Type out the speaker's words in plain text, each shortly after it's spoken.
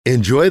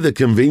Enjoy the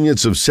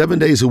convenience of 7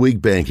 days a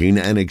week banking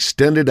and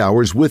extended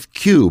hours with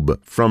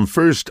Cube from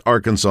First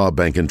Arkansas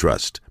Bank and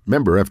Trust.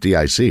 Member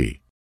FDIC.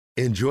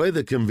 Enjoy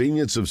the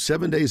convenience of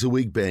 7 days a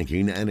week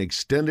banking and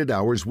extended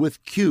hours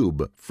with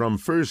Cube from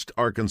First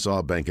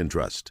Arkansas Bank and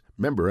Trust.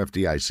 Member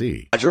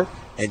FDIC. Roger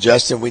and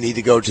Justin, we need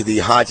to go to the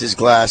Hodges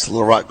Glass,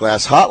 Little Rock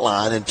Glass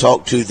hotline and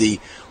talk to the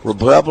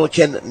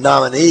Republican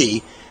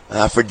nominee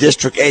for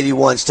District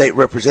 81 State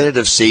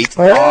Representative seat,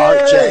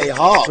 R.J.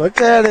 Hawk. Look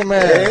at him,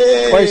 man.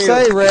 Hey, What do you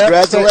say, Rep?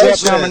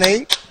 congratulations. Rep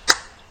nominee.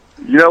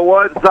 You know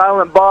what?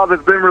 Silent Bob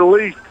has been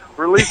released.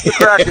 Release the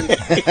Kraken.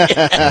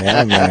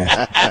 Yeah,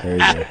 man. There you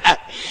go.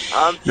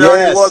 I'm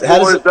telling you what,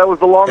 boys, that was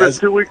the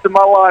longest 2 weeks of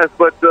my life.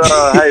 But,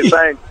 hey,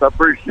 thanks. I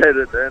appreciate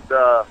it. And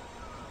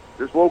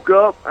just woke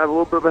up, had a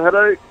little bit of a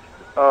headache.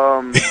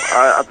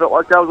 I felt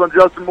like I was on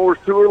Justin Moore's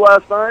tour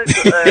last night.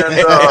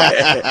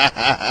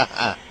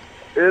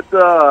 And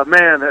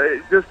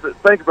man, just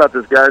think about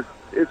this, guys.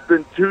 It's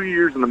been 2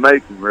 years in the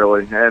making,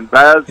 really. And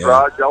Baz,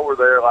 Rod, y'all were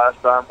there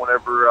last time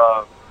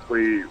whenever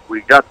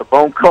we got the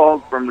phone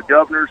calls from the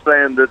governor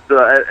saying that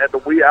at the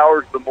wee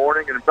hours of the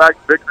morning, and in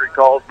fact, Victory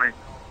calls me,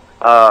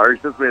 or he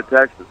sends me a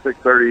text at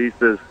 6:30. He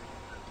says,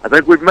 "I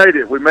think we've made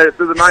it. We made it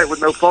through the night with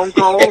no phone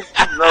calls,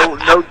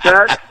 no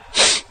text.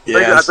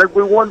 Yes. I think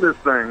we won this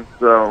thing."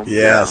 So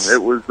yes,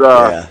 it was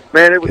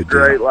man, it was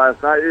great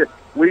last night.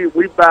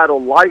 We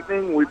battled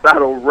lightning, we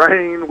battled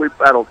rain, we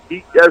battled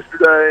heat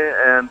yesterday,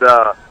 and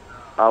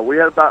we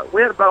had about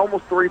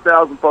almost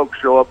 3,000 folks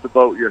show up to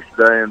vote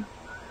yesterday, and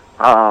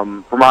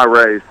for my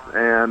race,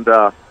 and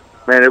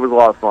man, it was a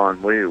lot of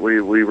fun. We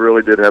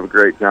really did have a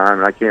great time,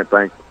 and I can't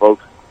thank the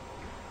folks,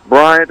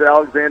 Bryant,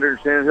 Alexander, and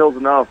Shannon Hills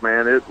enough,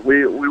 man. I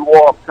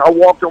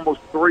walked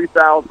almost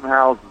 3,000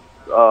 houses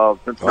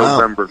since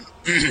November,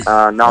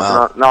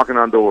 knocking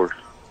on doors.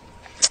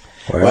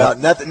 Well,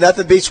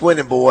 nothing beats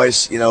winning,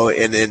 boys. You know,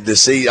 and to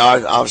see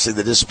obviously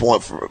the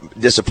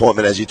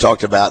disappointment as you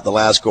talked about the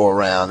last go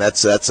around.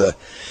 That's a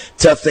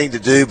tough thing to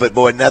do, but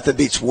boy, nothing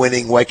beats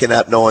winning. Waking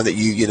up knowing that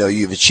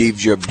you've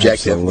achieved your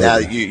objective. Absolutely. Now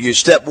you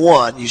step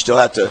one. You still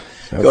have to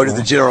go to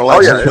the general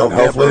election.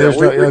 Hopefully there's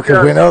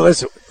because we know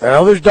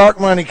there's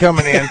dark money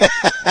coming in.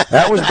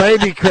 That was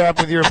baby crap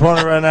with your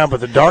opponent right now,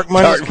 but the dark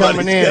money's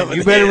coming in.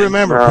 You better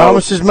remember,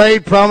 promises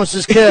made,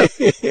 promises kept.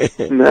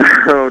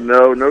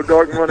 No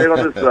dark money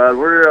on this side.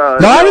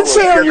 I didn't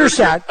say on your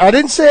side. I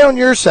didn't say on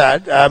your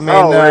side. I mean,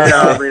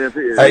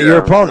 your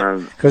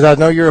opponent, because I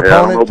know your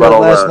opponent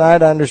last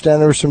night. I understand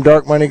there was some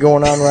dark money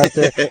going on right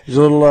there. There's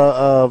a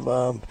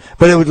little,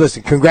 but it was.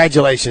 Listen,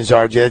 congratulations,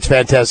 RJ. It's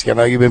fantastic. I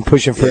know you've been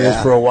pushing for this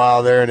for a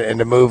while there, and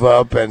to move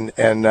up, and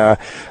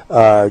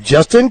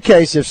just in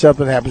case if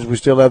something happens, we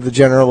still have the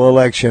general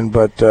election,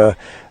 but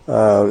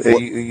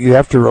you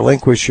have to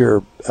relinquish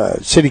your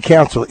city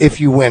council if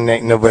you win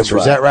in November.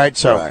 Is that right?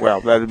 So, well,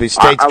 that would be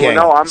state's game.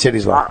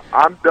 City's law.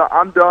 I'm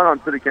done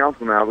on city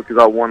council now because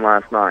I won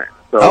last night.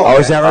 So,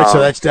 is that right? So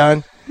that's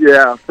done?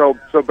 Yeah. So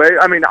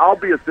I mean, I'll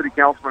be a city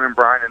councilman in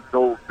Bryan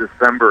until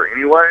December,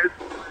 anyways,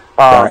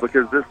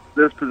 because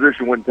this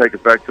position wouldn't take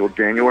effect till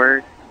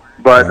January.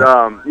 But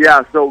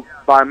so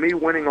by me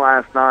winning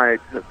last night,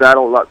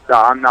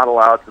 I'm not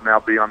allowed to now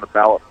be on the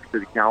ballot for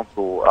city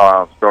council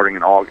starting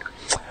in August.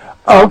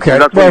 Okay,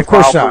 well, of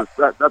course not.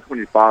 That's when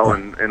you file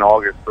in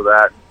August for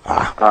that.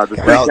 The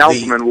city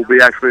councilman will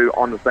be actually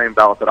on the same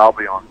ballot that I'll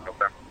be on in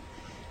November.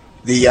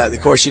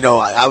 Of course,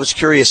 I was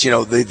curious.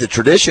 The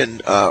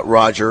tradition,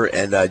 Roger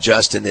and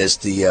Justin, is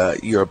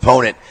your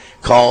opponent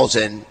calls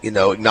and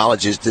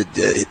acknowledges the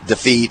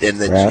defeat. And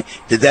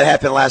did that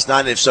happen last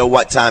night? And if so,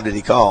 what time did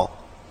he call?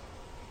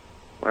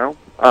 Well,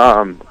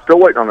 still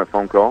waiting on that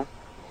phone call.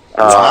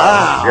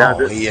 Wow,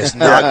 he is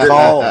not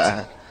called.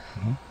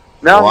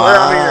 No,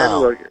 I mean,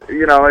 look,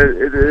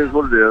 it is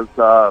what it is.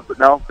 But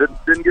no,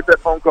 didn't get that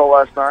phone call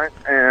last night,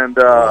 and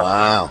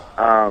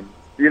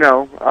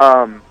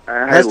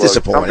that's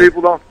disappointing. Some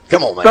people don't.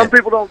 Come on, man. Some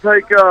people don't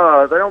take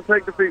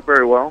defeat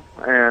very well,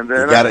 and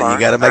you got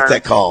to make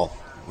that call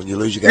when you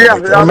lose. You got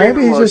to make that. Well,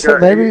 maybe he's just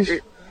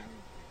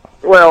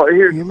well,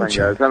 here's the thing,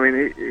 guys. I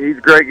mean, he's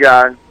a great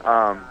guy,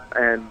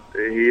 and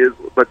he is.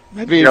 But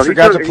maybe he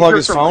forgot to plug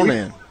his phone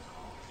in.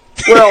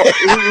 Well, he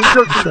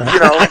took,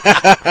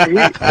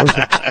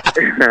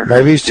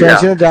 maybe he's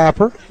changing a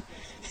diaper.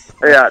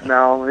 Yeah,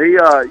 no,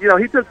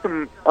 he took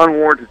some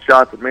unwarranted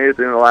shots at me at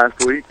the end of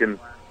last week, and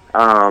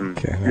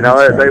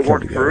they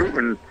weren't true,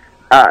 and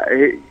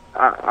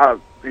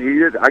he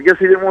did. I guess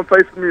he didn't want to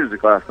face the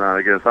music last night.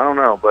 I guess I don't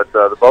know, but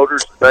the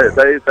voters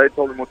they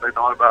told him what they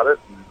thought about it,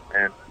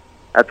 and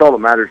that's all that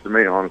matters to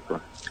me, honestly.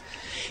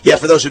 Yeah,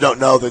 for those who don't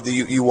know, that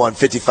you won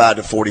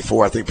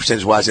 55-44, I think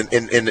percentage-wise.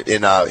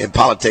 In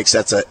politics,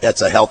 that's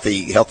a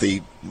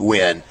healthy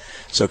win.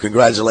 So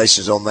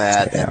congratulations on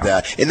that.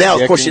 Yeah. And now,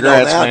 of course,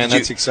 congrats, man,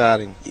 that's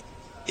exciting.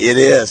 It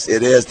is.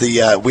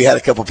 We had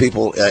a couple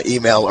people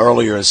email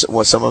earlier, and some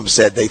of them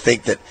said they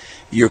think that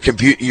your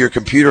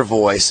computer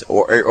voice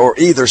or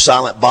either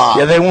Silent Bob.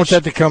 Yeah, they want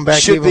that to come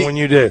back even when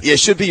you do. Yeah, it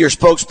should be your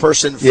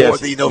spokesperson for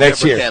the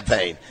November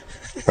campaign.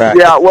 Right.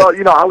 Yeah, well,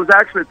 I was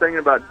actually thinking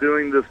about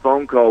doing this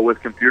phone call with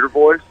computer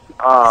voice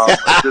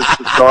just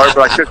to start,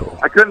 but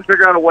I couldn't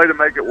figure out a way to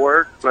make it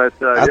work. But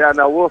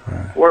we're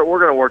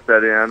going to work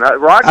that in.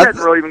 Rod hadn't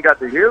really even got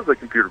to hear the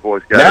computer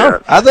voice guy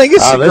yet. I think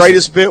it's the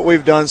greatest bit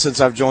we've done since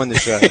I've joined the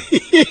show.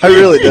 I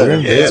really do.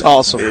 It's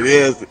awesome. It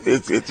is.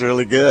 It's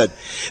really good.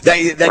 That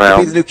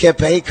could be the new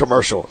campaign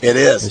commercial. It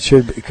is.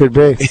 It could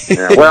be.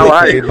 Yeah.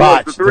 Well, hey,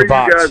 look, the three of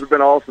you guys have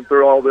been awesome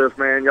through all this,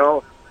 man.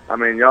 Y'all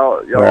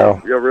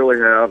really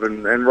have.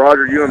 And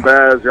Roger, you and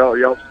Baz,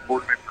 y'all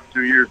supported me for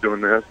 2 years doing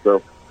this. So,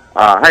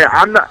 hey,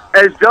 I'm not,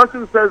 as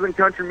Justin says in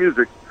country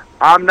music,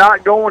 I'm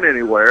not going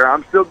anywhere.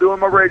 I'm still doing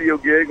my radio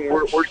gig, and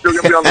we're still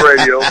going to be on the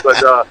radio.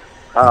 But,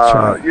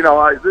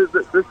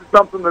 this is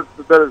something that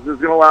is going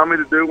to allow me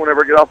to do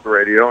whenever I get off the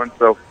radio. And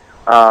so,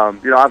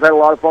 I've had a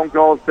lot of phone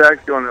calls,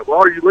 texts going, well,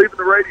 are you leaving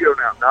the radio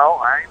now? No,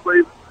 I ain't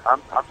leaving.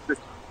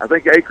 I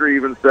think Acre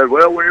even said,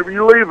 well, whenever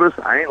you leave us,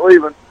 I ain't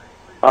leaving.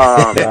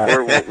 I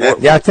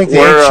think the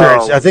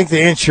insurance. I think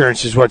the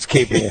insurance is what's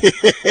keeping you.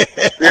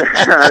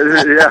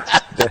 yeah.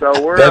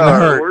 So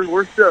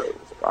we're still.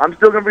 I'm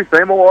still going to be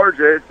same old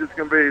RJ. It's just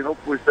going to be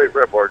hopefully state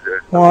rep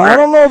RJ. Well, I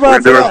don't know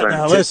about that.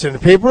 Now, listen,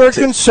 people are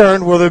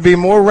concerned. Will there be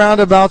more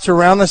roundabouts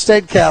around the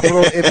state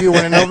capitol if you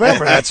win in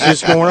November? That's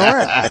just going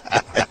around.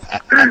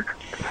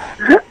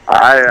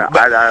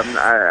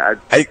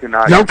 I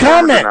cannot. No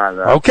comment.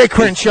 Okay,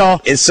 Crenshaw.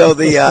 And so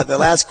the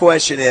last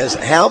question is,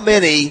 how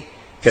many?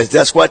 Because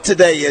that's what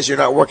today is. You're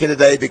not working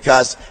today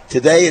because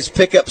today is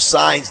Pick Up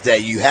Signs Day.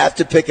 You have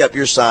to pick up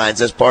your signs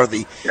as part of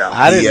the. Yeah.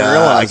 I didn't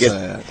realize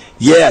that.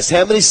 Yes.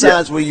 How many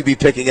signs will you be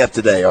picking up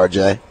today,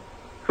 RJ?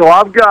 So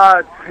I've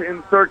got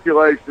in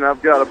circulation.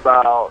 I've got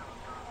about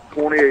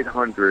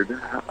 2,800.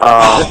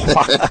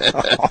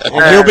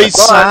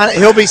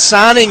 He'll be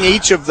signing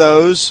each of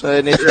those,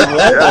 and if you want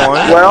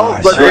one. Well,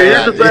 but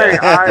here's the thing.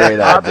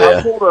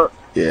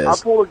 I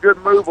pulled a good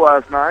move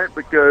last night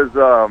because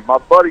my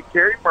buddy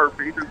Kerry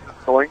Murphy, who's in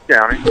Saline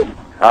County,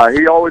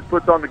 he always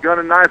puts on the Gun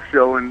and Knife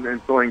show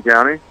in Saline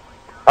County.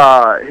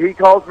 He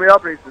calls me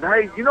up and he says,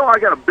 hey, I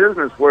got a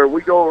business where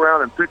we go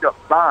around and pick up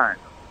signs.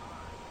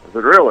 I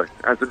said, really?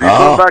 I said, do you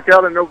come back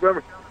out in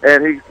November?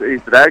 And he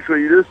said,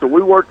 actually, you do. So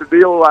we worked a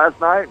deal last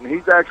night, and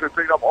he's actually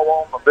picked up all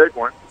on the big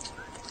one.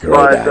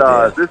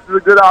 But this is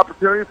a good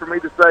opportunity for me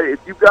to say, if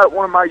you've got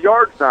one of my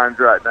yard signs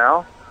right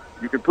now,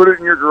 you can put it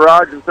in your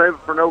garage and save it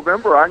for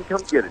November. I can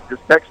come get it.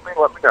 Just text me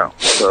and let me know.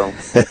 So.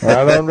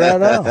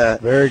 right on.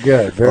 Very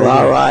good.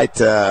 All right,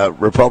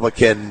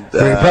 Republican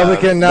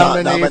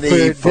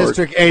nominee for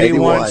District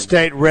 81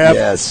 State Rep,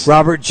 yes.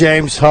 Robert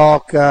James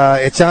Hawk.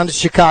 It's on to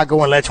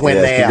Chicago, and let's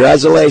win there.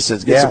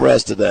 Congratulations. Get some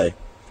rest today.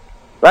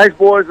 Thanks,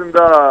 boys. And,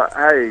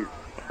 hey,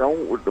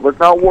 let's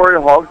not worry.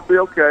 The Hawks will be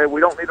okay.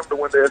 We don't need them to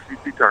win the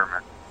SEC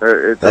tournament.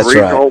 It's That's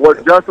regional.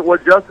 Right.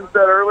 What Justin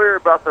said earlier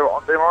about the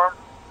arm,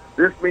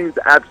 this means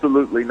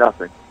absolutely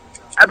nothing.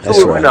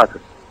 Absolutely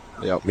nothing.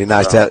 Yep. Be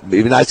nice to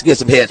get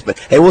some hits. But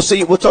hey, we'll see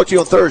you. We'll talk to you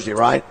on Thursday,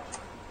 right?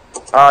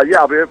 Yeah,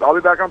 I'll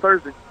be back on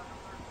Thursday.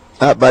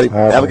 All right, buddy.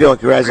 Have a good one.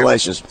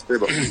 Congratulations.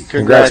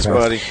 Congrats,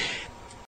 buddy.